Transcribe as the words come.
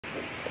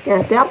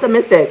Yeah, stay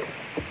optimistic.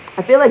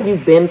 I feel like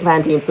you've been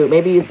planting fruit.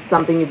 Maybe it's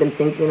something you've been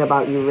thinking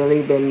about. You've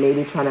really been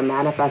maybe trying to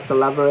manifest a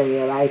lover in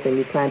your life, and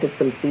you planted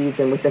some seeds.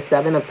 And with the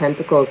Seven of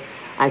Pentacles,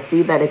 I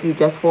see that if you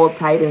just hold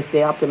tight and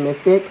stay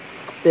optimistic,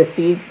 the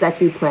seeds that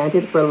you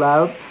planted for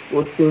love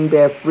will soon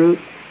bear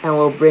fruit and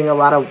will bring a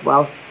lot of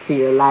wealth to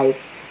your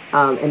life.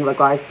 In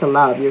regards to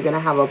love, you're going to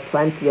have a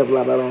plenty of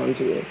love around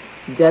you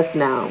just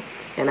now.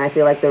 And I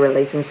feel like the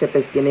relationship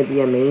is going to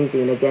be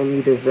amazing. Again,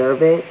 you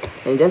deserve it.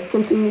 And just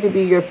continue to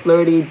be your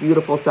flirty,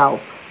 beautiful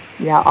self.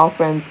 Yeah, all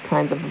friends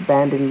kinds of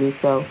abandoned me.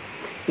 So,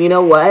 you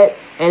know what?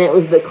 And it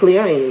was the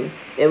clearing.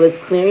 It was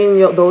clearing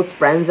those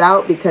friends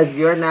out because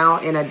you're now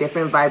in a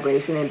different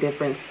vibration, a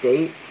different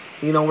state.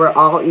 You know, we're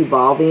all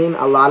evolving.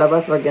 A lot of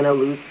us are going to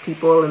lose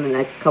people in the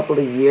next couple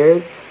of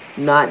years.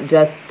 Not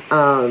just,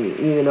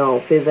 you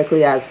know,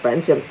 physically as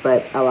friendships,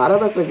 but a lot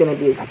of us are going to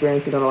be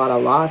experiencing a lot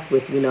of loss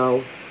with, you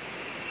know,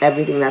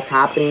 everything that's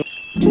happening.